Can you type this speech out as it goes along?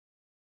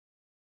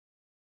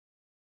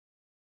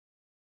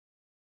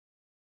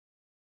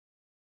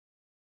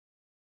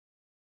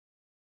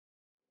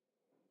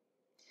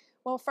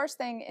Well, first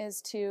thing is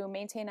to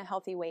maintain a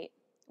healthy weight.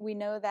 We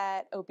know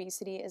that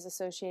obesity is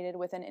associated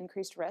with an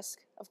increased risk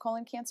of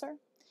colon cancer.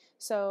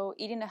 So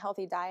eating a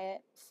healthy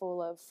diet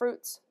full of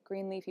fruits,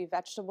 green leafy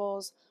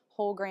vegetables,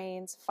 whole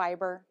grains,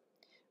 fiber,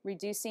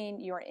 reducing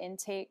your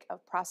intake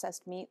of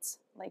processed meats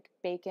like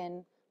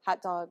bacon,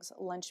 hot dogs,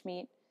 lunch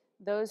meat.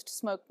 Those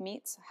smoked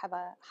meats have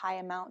a high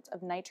amount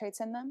of nitrates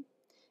in them,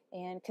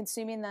 and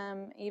consuming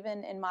them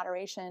even in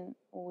moderation,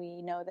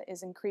 we know that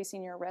is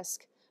increasing your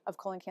risk of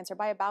colon cancer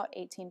by about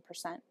 18%.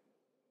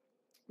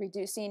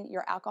 Reducing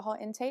your alcohol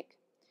intake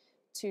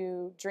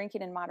to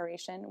drinking in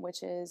moderation,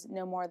 which is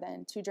no more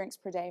than 2 drinks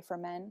per day for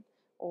men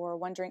or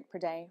 1 drink per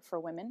day for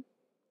women.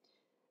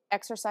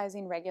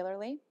 Exercising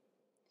regularly.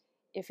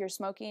 If you're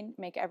smoking,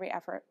 make every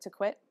effort to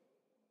quit.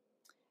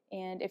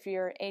 And if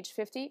you're age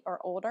 50 or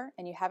older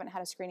and you haven't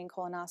had a screening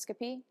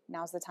colonoscopy,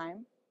 now's the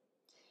time.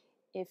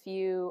 If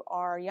you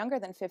are younger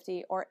than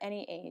 50 or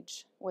any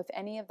age with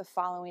any of the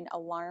following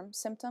alarm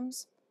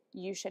symptoms,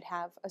 you should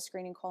have a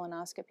screening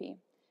colonoscopy.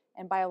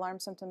 And by alarm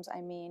symptoms,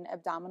 I mean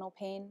abdominal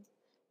pain,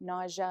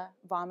 nausea,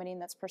 vomiting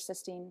that's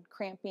persisting,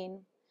 cramping,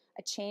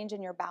 a change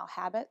in your bowel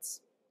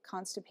habits,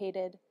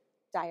 constipated,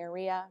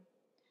 diarrhea,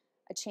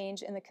 a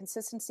change in the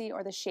consistency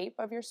or the shape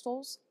of your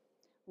stools,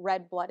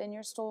 red blood in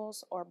your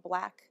stools, or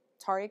black,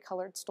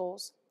 tarry-colored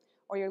stools,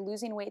 or you're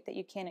losing weight that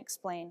you can't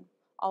explain.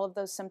 All of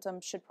those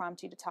symptoms should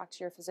prompt you to talk to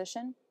your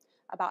physician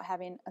about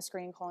having a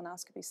screening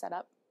colonoscopy set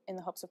up in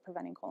the hopes of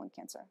preventing colon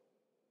cancer.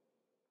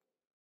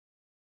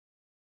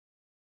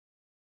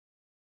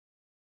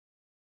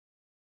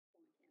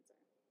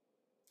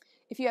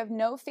 If you have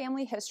no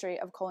family history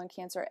of colon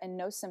cancer and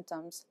no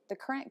symptoms, the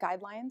current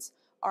guidelines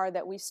are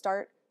that we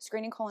start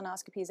screening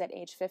colonoscopies at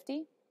age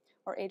 50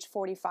 or age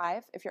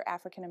 45 if you're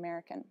African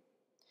American.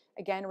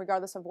 Again,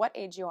 regardless of what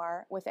age you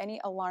are, with any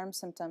alarm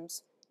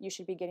symptoms, you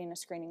should be getting a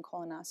screening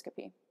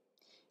colonoscopy.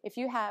 If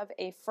you have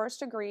a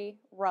first-degree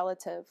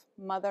relative,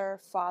 mother,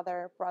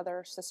 father,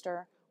 brother,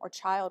 sister, or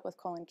child with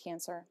colon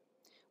cancer,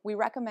 we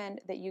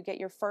recommend that you get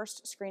your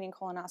first screening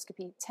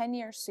colonoscopy 10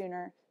 years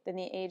sooner than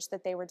the age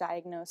that they were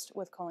diagnosed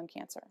with colon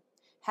cancer.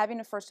 Having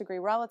a first-degree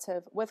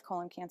relative with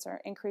colon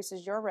cancer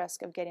increases your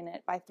risk of getting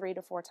it by 3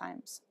 to 4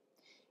 times.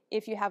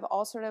 If you have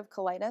ulcerative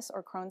colitis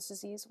or Crohn's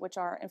disease, which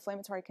are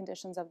inflammatory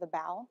conditions of the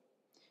bowel,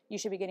 you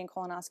should be getting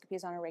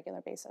colonoscopies on a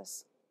regular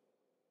basis.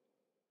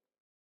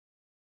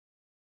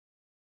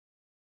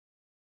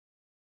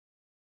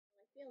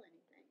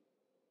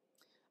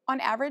 On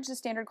average, the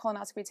standard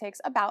colonoscopy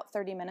takes about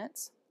 30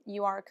 minutes.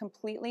 You are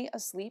completely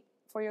asleep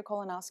for your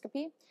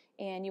colonoscopy,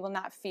 and you will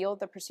not feel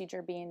the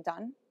procedure being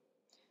done.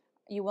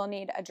 You will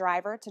need a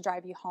driver to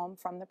drive you home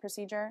from the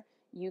procedure.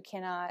 You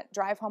cannot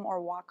drive home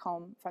or walk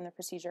home from the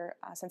procedure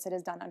since it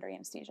is done under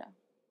anesthesia.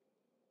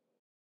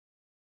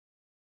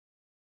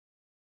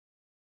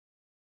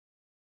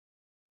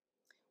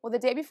 Well, the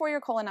day before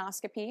your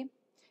colonoscopy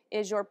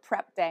is your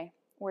prep day,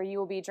 where you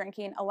will be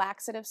drinking a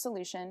laxative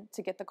solution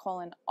to get the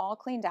colon all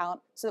cleaned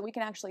out so that we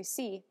can actually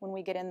see when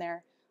we get in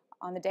there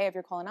on the day of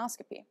your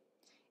colonoscopy.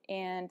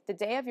 And the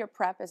day of your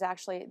prep is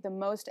actually the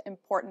most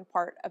important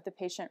part of the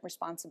patient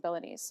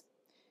responsibilities.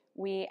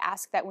 We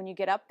ask that when you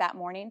get up that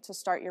morning to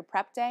start your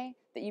prep day,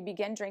 that you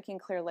begin drinking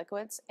clear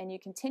liquids and you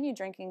continue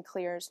drinking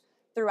clears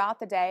throughout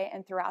the day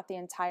and throughout the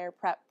entire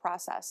prep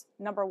process.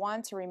 Number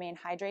 1, to remain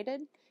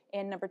hydrated,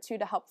 and number 2,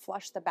 to help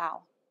flush the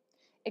bowel.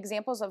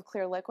 Examples of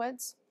clear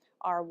liquids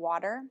are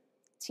water,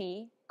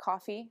 tea,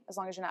 coffee, as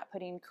long as you're not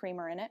putting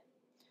creamer in it,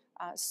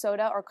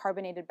 soda or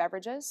carbonated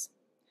beverages,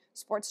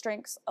 sports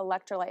drinks,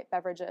 electrolyte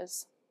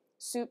beverages,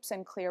 soups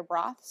and clear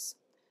broths,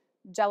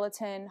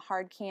 gelatin,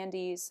 hard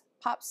candies,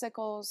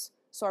 popsicles,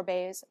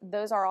 sorbets.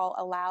 Those are all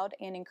allowed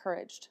and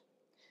encouraged.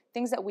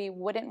 Things that we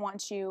wouldn't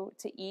want you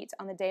to eat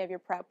on the day of your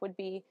prep would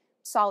be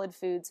solid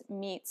foods,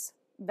 meats,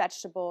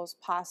 vegetables,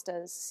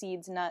 pastas,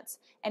 seeds, nuts,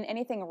 and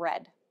anything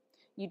red.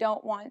 You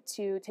don't want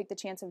to take the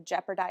chance of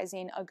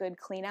jeopardizing a good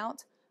clean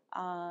out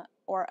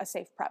or a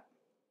safe prep.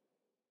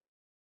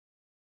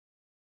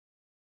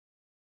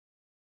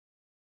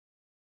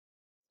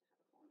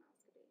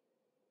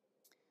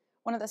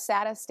 One of the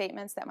saddest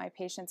statements that my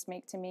patients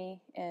make to me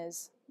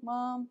is,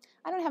 well,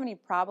 I don't have any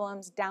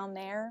problems down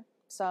there,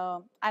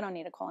 so I don't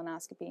need a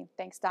colonoscopy.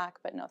 Thanks, doc,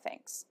 but no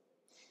thanks.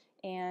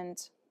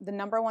 And the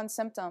number 1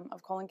 symptom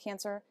of colon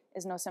cancer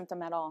is no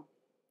symptom at all.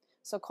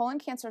 So colon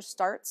cancer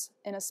starts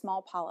in a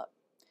small polyp.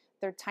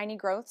 They're tiny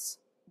growths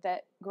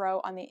that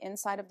grow on the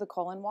inside of the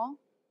colon wall,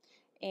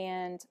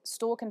 and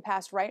stool can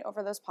pass right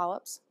over those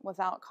polyps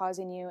without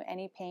causing you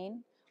any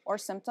pain or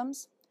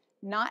symptoms.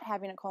 Not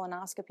having a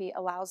colonoscopy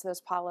allows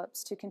those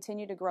polyps to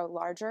continue to grow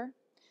larger,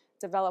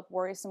 develop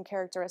worrisome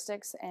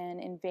characteristics, and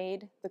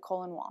invade the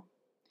colon wall.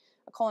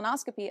 A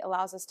colonoscopy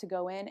allows us to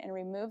go in and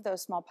remove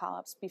those small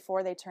polyps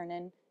before they turn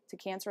into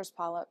cancerous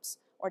polyps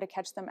or to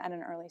catch them at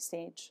an early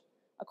stage.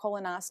 A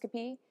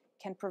colonoscopy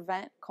can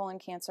prevent colon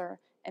cancer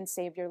and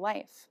save your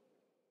life.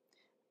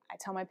 I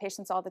tell my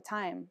patients all the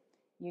time,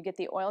 you get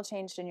the oil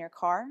changed in your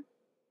car,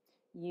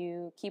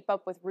 you keep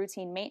up with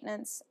routine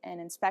maintenance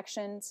and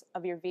inspections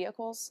of your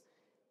vehicles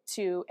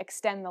to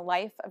extend the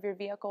life of your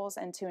vehicles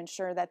and to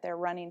ensure that they're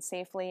running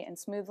safely and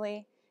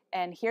smoothly.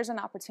 And here's an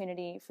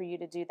opportunity for you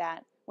to do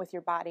that with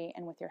your body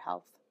and with your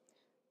health.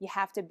 You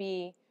have to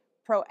be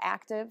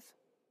proactive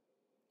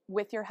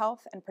with your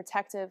health and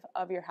protective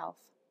of your health.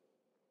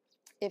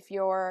 If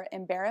you're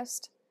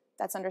embarrassed,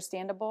 that's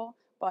understandable,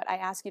 but I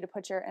ask you to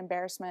put your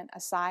embarrassment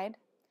aside.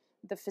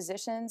 The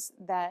physicians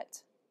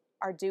that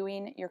are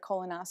doing your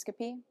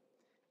colonoscopy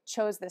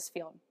chose this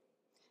field.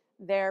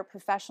 They're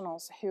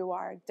professionals who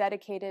are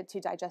dedicated to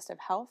digestive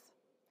health,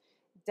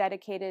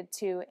 dedicated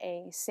to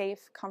a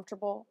safe,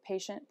 comfortable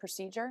patient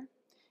procedure,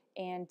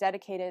 and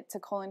dedicated to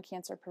colon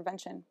cancer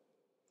prevention.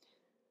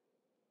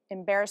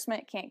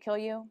 Embarrassment can't kill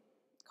you.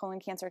 Colon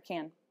cancer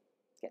can.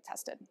 Get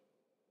tested.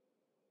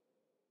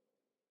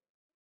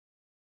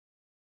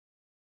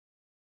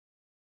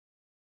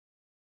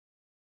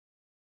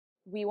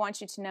 We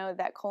want you to know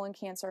that colon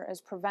cancer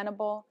is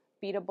preventable,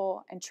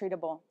 beatable, and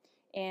treatable.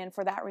 And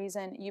for that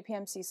reason,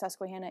 UPMC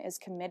Susquehanna is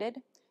committed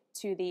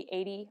to the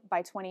 80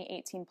 by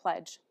 2018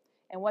 pledge.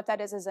 And what that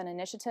is an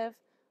initiative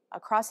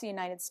across the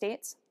United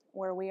States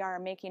where we are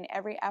making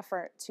every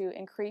effort to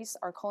increase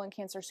our colon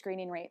cancer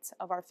screening rates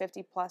of our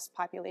 50-plus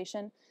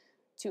population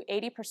to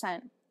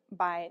 80%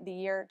 by the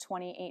year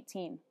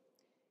 2018.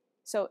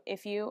 So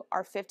if you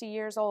are 50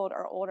 years old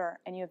or older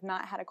and you have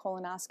not had a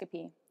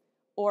colonoscopy,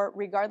 or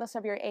regardless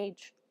of your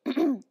age,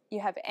 you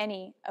have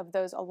any of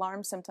those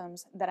alarm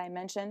symptoms that I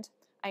mentioned,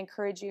 I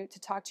encourage you to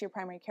talk to your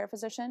primary care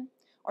physician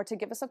or to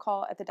give us a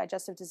call at the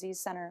Digestive Disease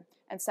Center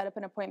and set up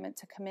an appointment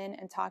to come in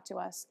and talk to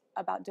us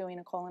about doing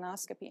a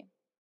colonoscopy.